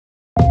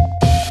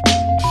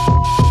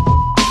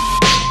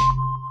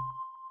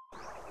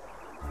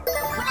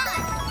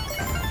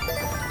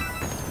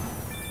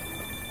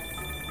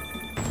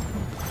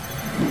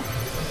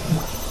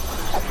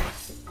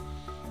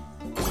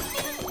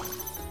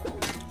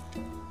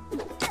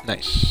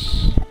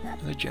Nice.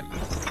 Another gem.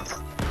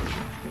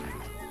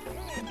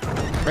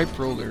 Ripe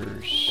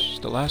rollers.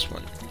 The last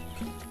one.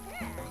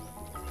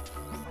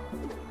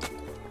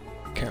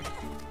 Okay.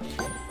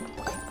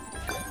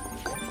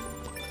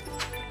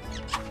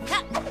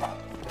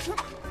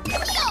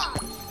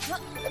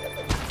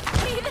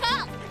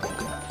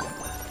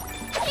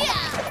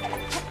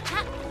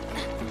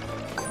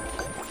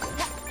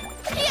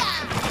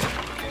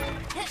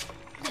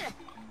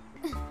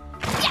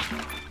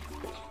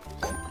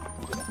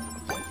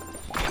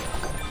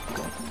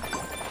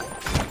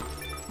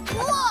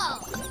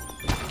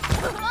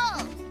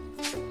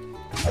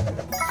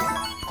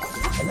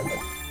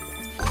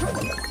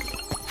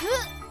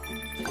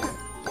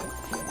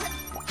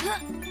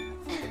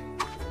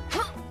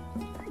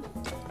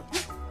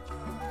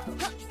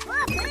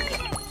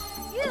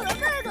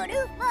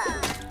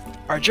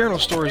 Our general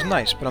store is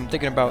nice, but I'm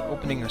thinking about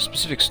opening a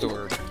specific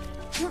store.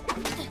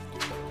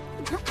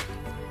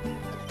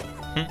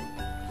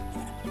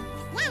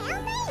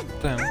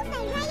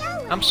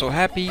 Damn. I'm so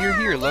happy you're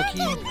here, Lucky.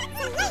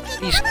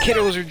 These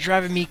kiddos are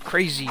driving me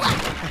crazy.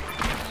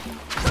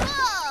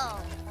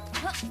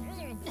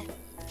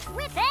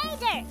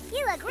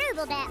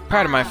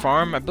 Proud of my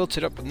farm. I built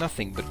it up with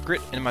nothing but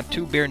grit and my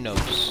two bare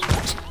nubs.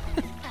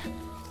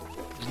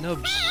 These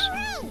nubs.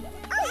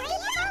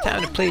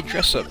 Time to play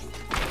dress up.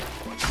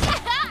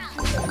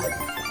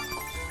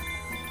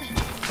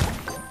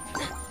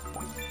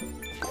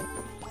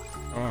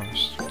 Oh,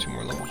 there's 2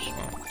 more levels.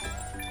 Wow.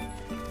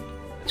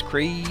 It's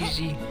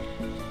crazy.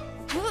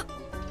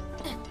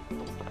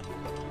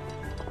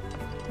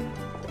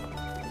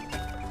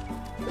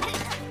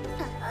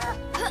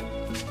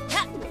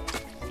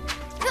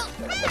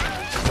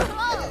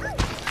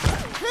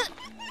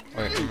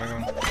 Wait, where am I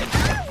going?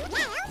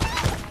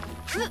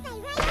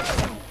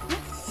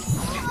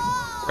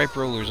 Ripe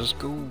rollers, let's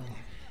go.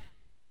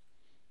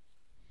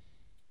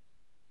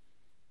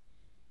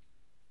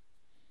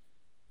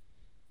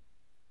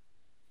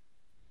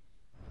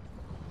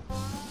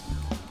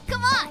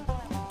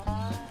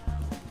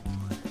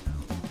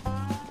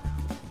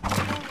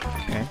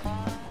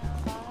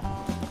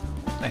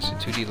 Nice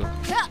and 2D look.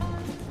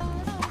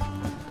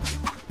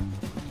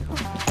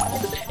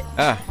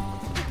 Ah.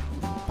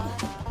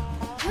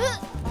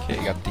 Okay,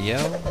 got the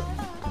L.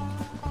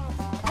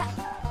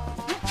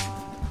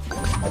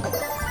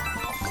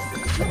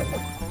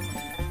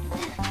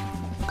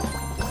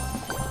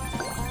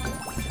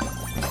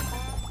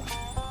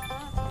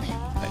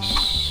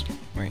 Nice.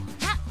 Wait.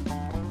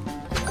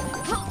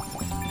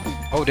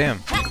 Oh, damn.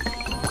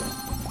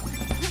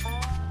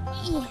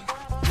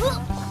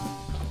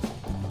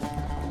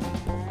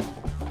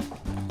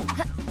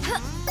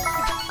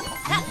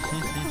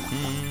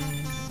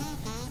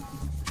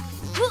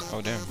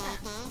 Oh, damn.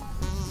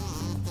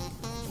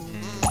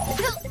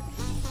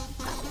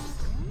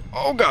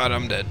 Oh god,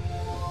 I'm dead.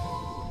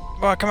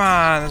 Oh, come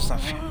on, that's not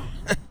fair.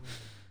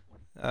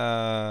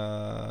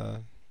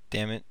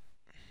 Damn it.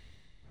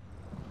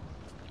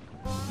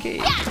 Okay,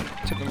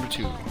 tip number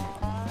 2.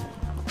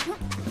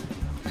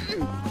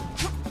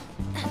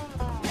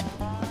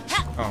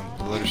 Oh,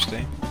 the letters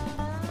stay.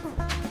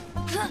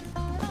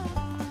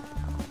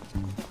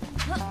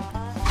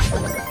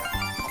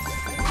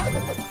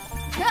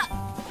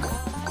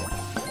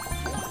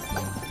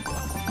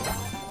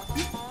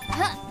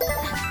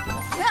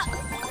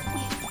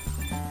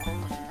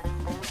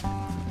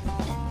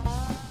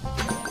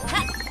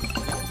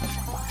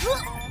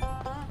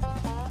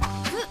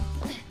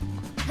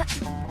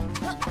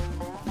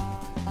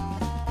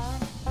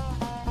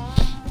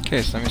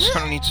 Okay, so I'm just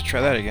gonna need to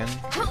try that again.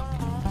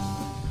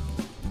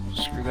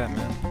 Screw that,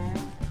 man.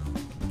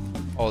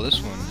 Oh,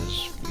 this one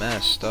is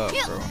messed up,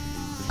 bro.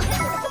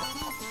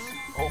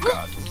 Oh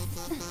god.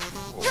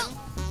 Whoa.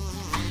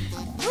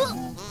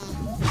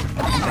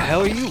 What the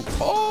hell are you?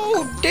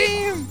 Oh,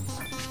 damn!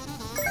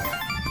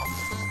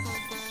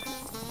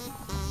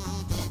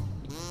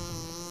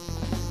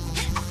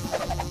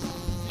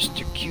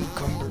 Mr.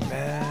 Cucumber,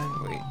 man.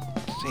 Wait,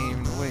 this ain't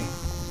even the way.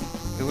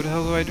 Wait, what the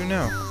hell do I do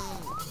now?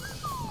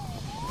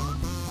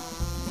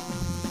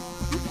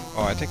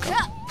 Oh, I think I'm...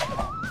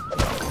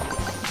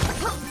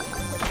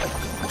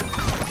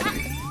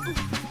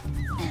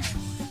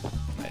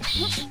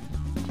 Nice.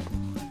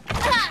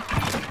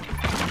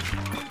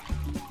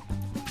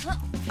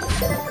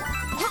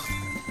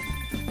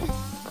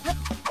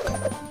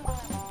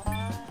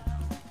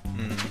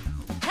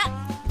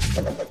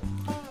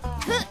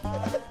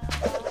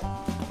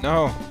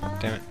 No!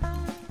 Damn it.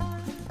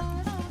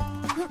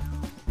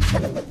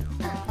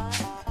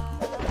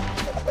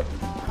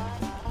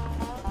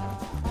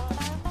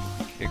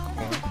 Okay,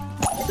 cool.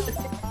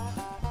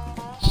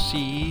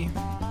 C.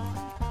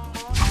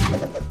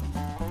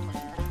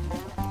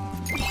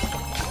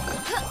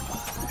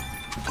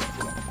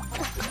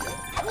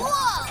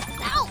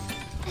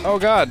 Oh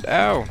god,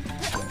 ow!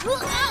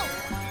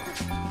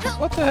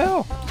 What the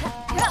hell?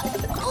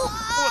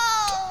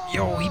 What?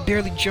 Yo, he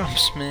barely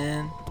jumps,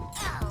 man.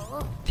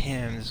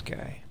 Damn, this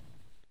guy.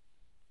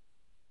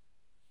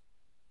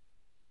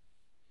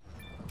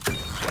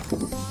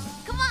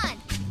 Come on!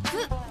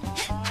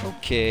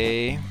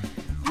 Okay.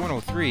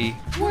 103?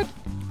 What?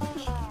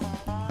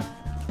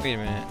 Wait a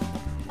minute.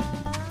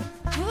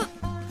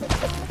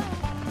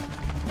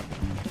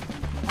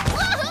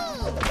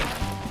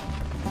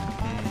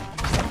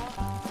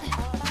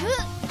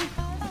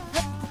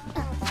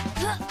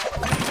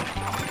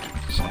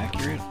 Is this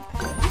accurate?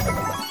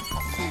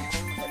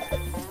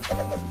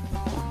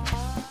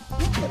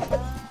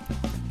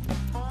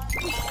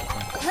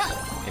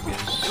 Maybe it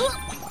is.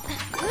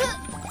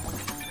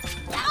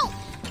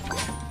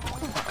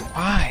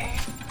 Why?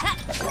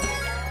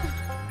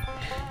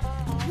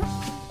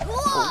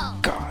 Oh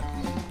God.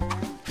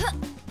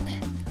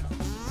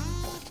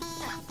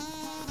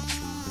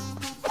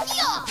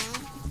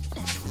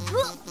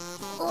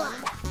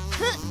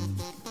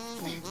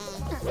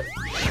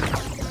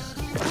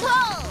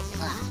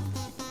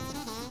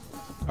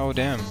 Oh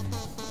damn.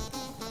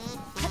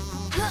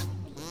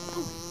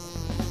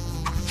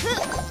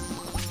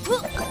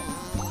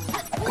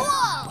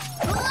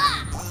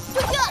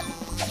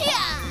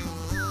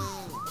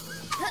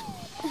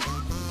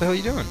 What the hell are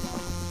you doing?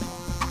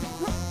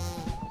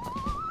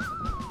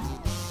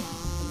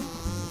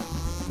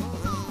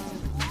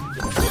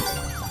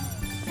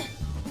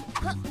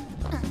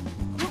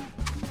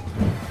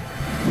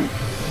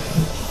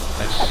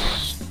 Nice.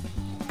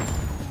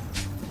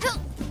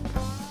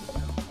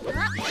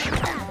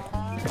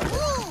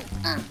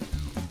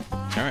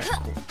 Alright,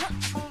 cool.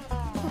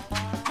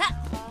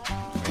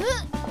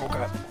 Oh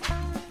God.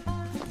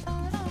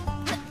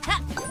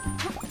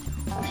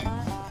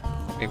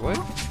 Wait, what?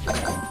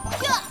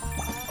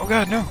 Oh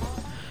God, no!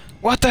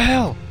 What the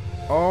hell?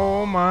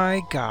 Oh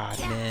my God,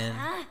 man.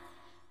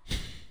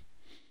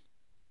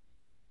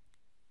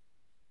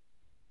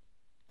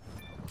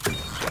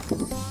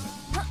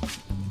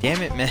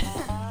 Damn it, man.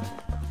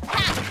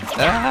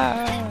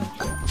 Ah!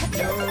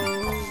 No!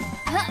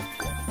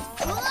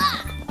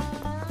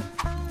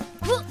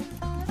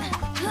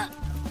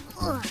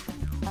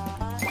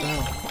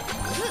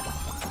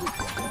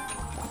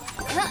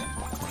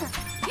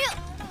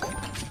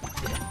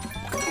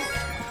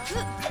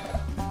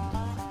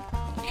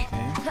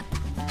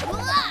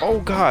 Oh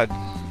God!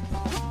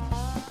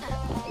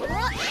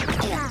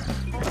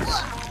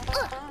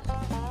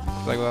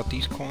 Like without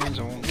these coins,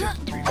 I won't get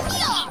the 3 coins.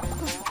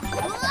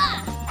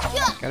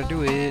 Gotta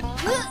do it.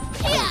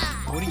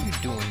 What are you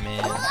doing,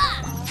 man?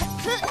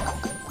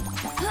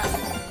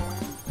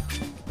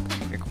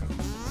 Okay, cool.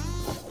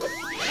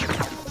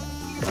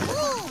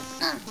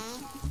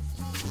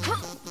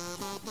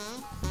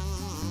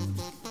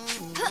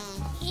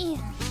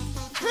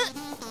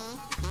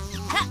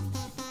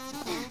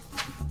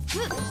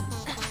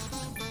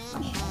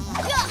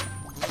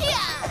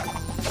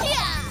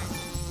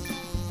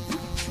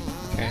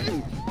 Okay.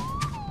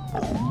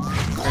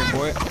 Hey,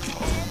 boy.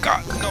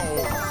 God, no!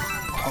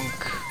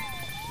 Punk.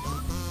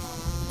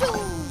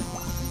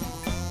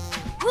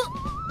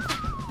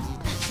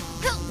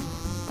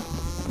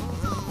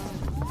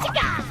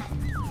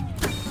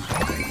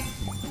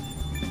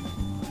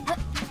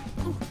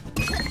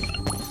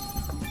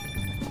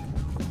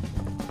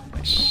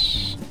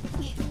 Nice.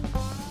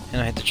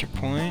 And I hit the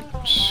checkpoint,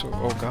 so...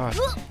 oh God.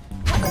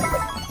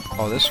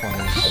 Oh, this one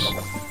is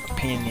a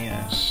pain in the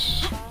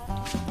ass.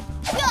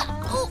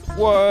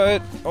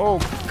 What? Oh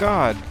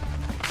God.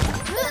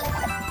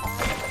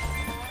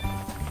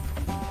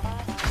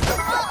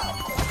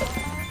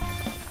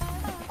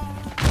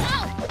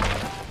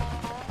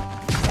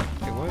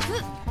 Wait, what?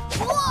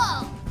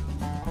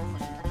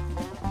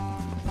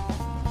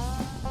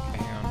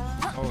 Hang on.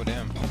 Oh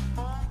damn.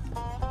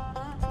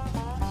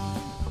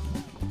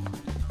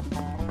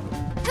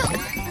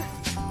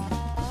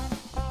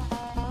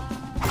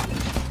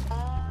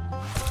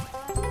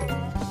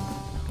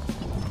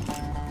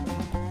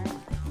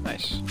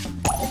 Nice.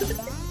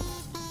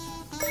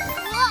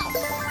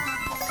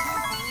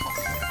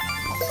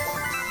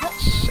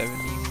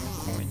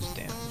 Coins,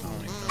 damn. I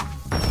don't even know.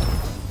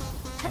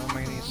 How am I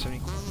gonna get 70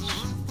 coins?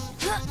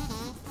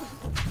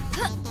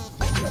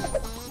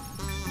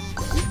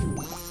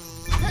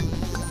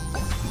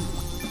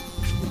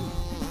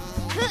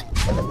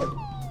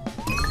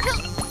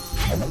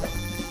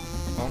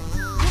 Oh.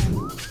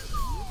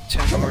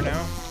 10 more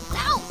now.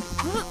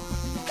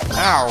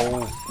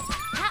 Ow!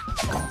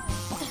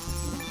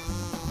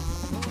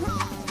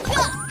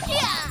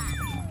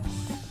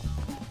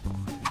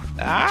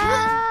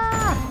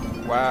 Ah!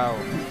 Wow.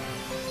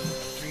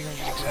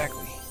 300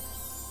 exactly.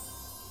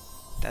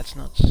 That's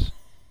nuts.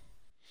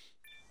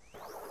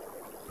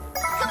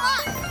 Come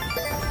on!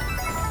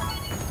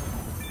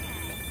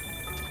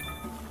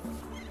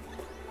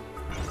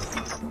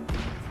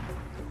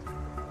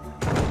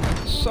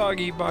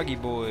 Soggy Boggy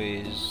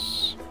Boys.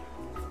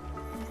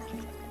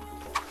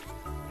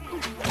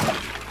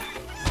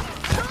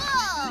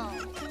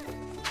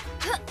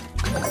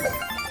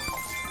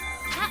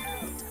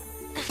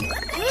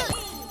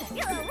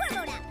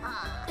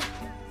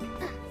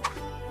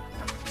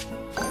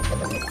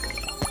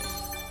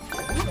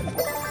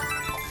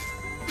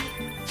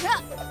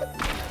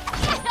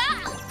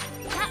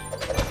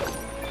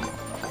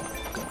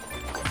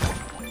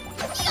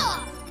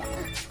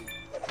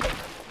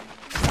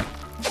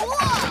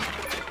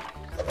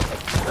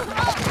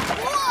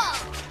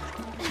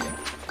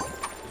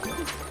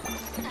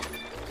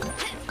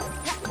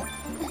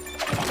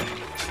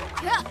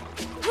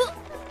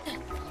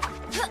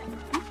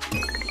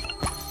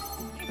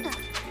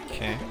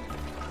 Okay.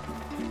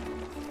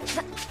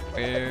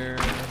 Where?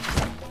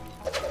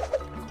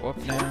 Go up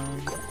now.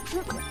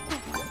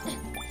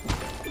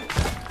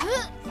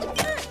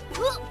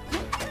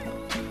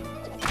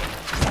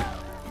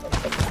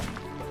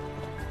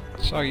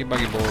 Soggy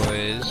Buggy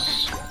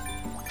Boys.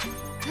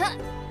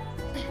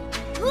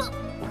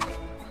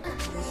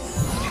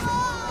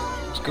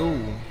 Let's go.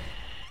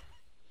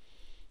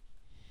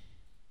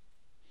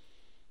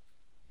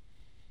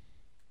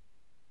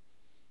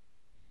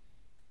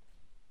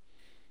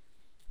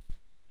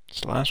 It's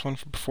the last one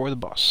for before the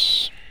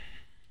boss.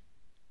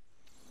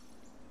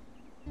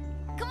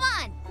 Come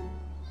on.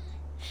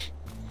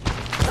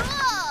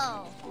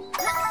 Whoa.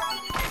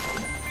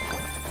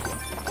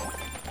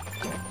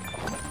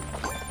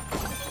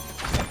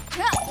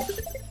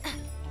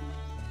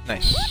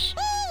 Nice.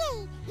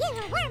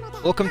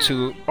 Welcome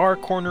to our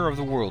corner of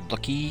the world,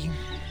 Lucky.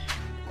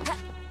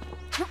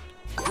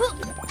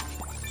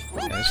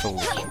 Yeah, this level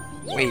is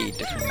way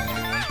different than the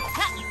new one.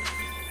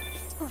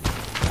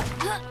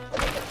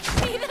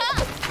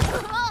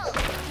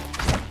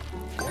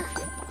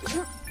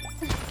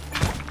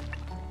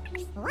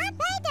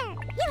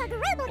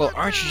 Well,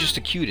 aren't you just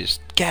the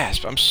cutest?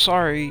 Gasp! I'm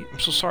sorry. I'm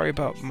so sorry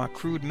about my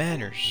crude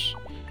manners.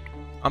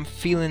 I'm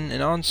feeling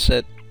an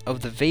onset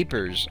of the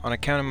vapors on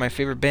account of my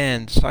favorite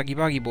band, Soggy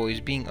Boggy Boys,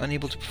 being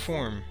unable to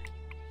perform.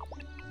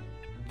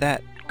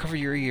 That, cover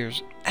your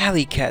ears.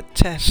 Alley Cat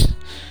Tess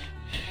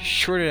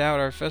shorted out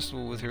our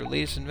festival with her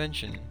latest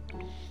invention.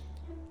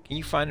 Can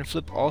you find and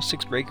flip all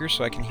 6 breakers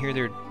so I can hear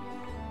their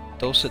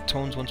dulcet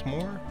tones once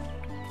more?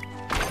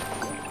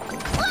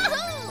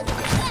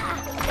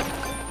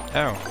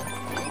 Ow.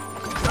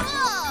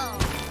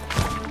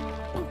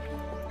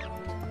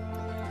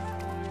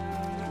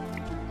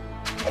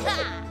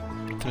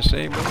 Nothing to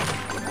say, bro.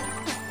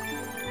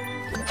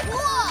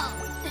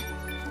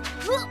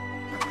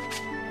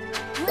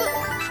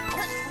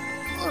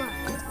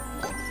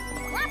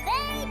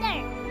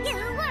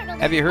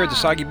 Have you heard the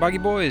Soggy Boggy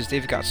Boys?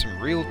 They've got some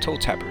real toe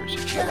tappers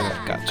if you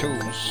have got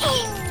toes.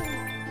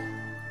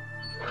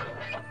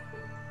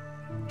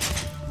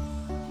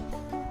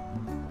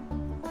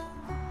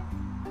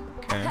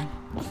 Okay.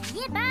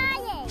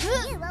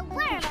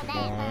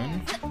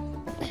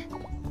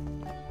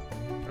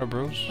 Oh,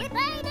 bros.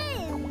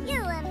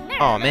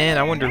 Aw, man,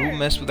 I wonder who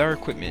messed with our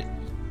equipment.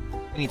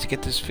 We need to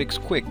get this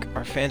fixed quick.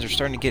 Our fans are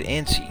starting to get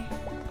antsy.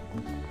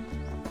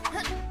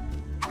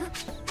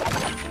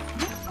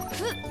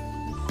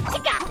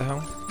 What the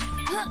hell?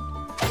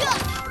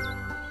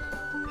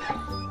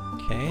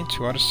 Okay,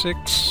 2 out of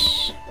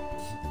 6.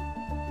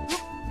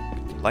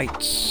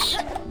 Lights.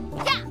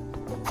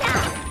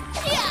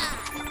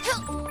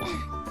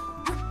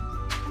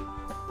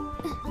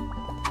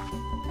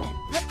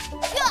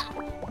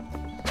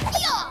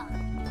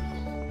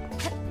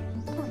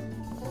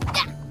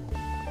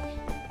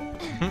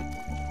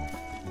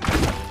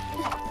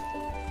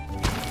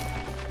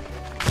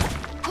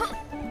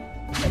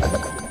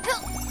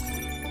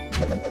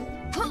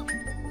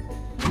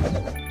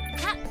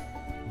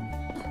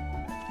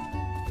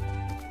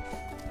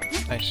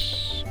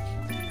 Nice.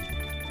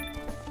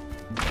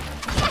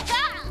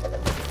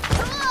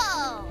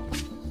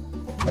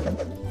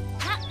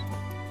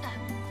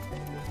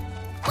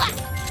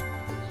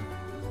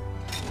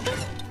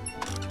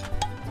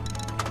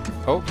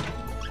 Oh.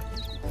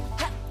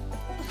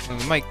 One of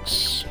the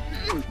mics.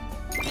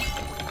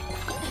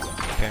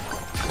 Okay.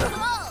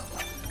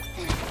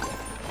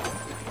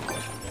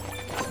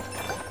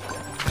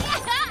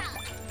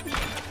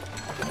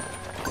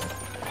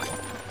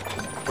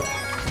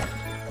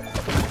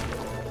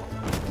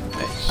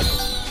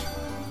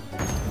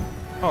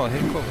 Oh,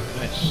 hit clover.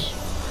 Nice.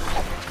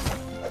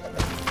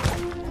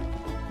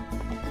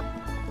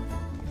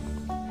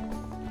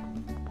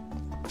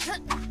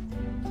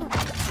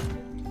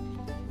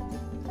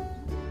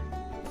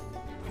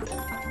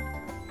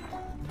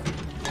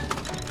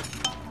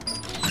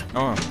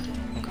 Oh,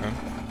 okay.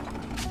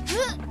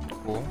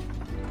 Cool.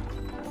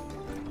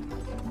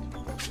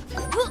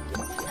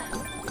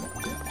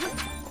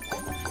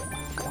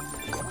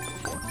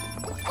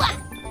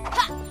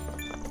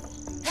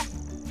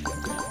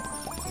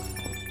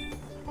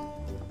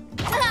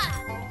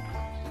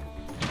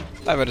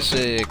 Five out of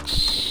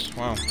 6.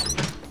 Wow.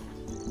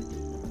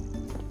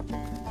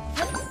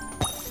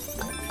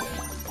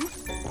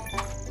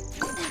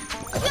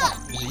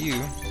 There's you.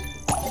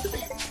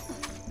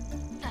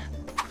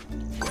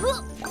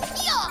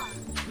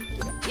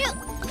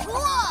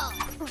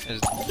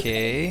 There's the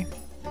K.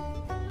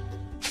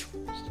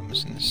 Still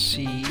missing the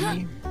C.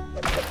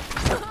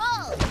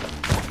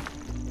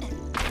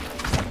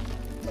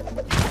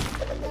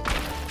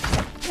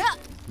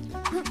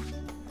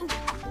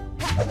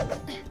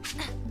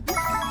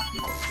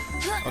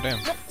 Oh damn.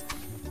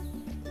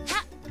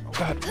 Oh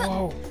god,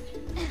 whoa.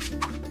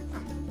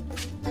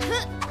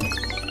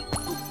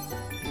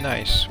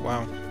 Nice,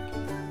 wow.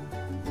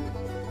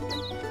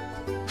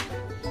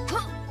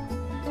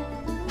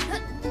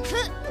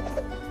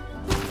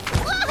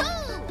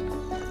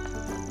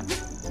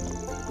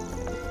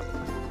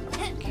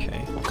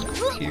 Okay, let's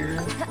go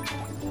here.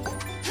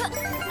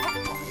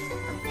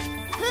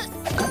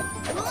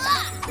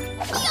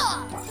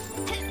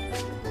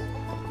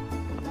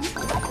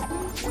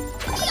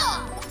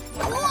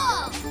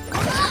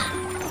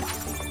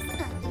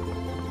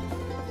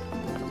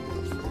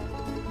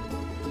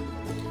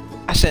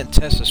 sent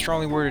Tess a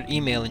strongly worded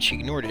email and she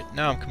ignored it.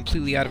 Now I'm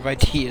completely out of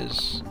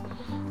ideas.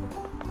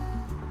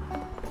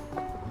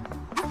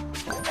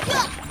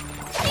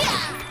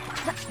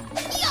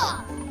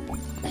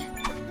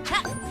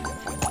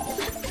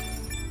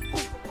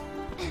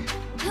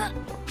 Alright.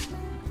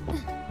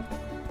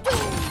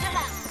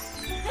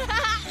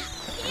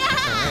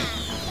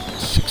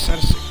 6 out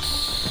of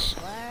 6.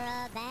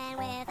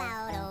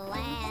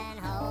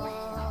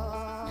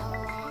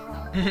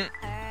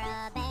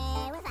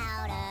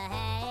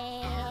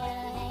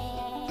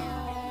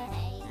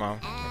 Wow.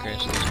 Okay,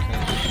 so this kind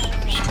of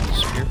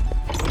disappear.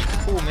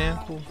 Cool, man.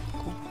 Cool.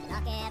 Cool.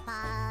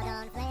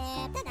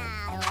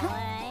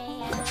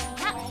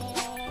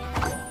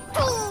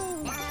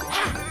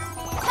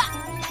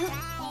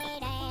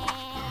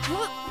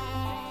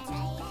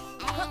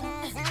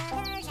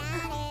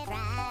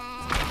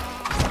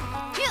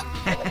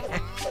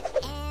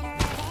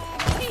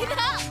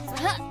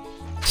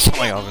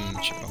 Something off in the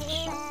chipmunks.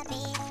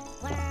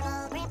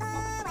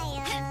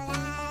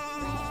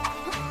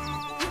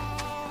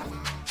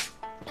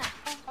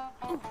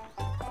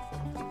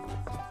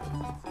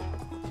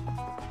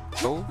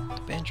 Oh,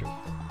 the banjo.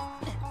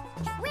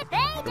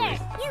 Banger!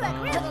 You look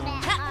real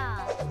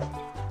bad.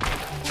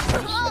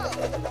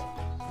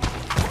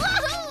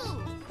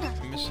 Woohoo!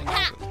 I'm missing the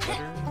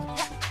letter.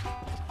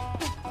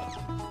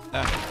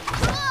 Ah.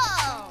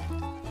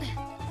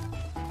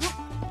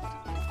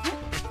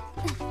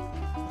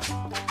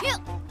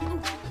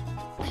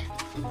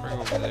 Right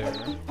over there.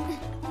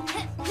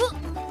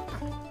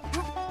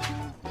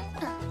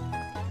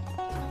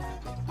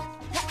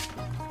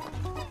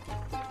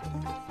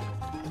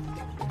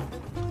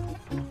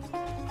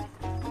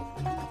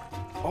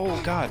 Oh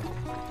God!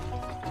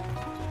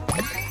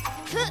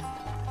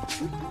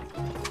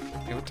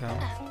 Hey, what the hell?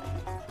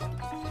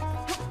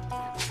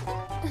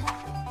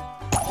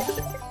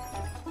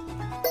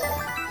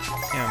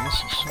 Yeah, I'm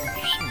missing so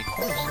many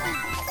coins there.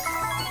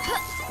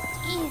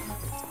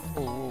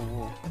 Whoa, whoa,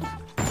 whoa!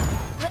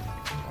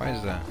 Why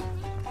is that?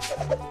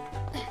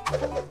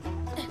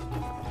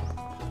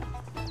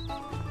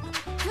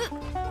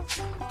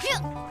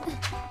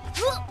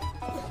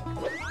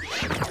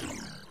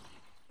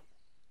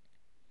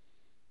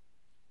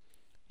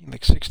 Need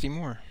like 60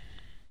 more.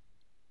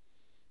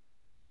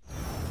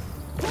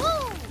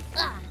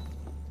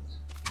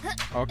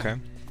 Okay.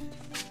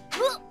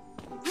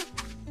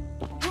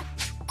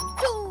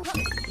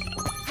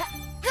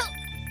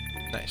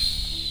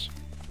 Nice.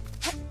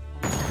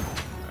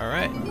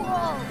 Alright.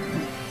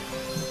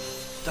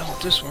 Done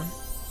with this one.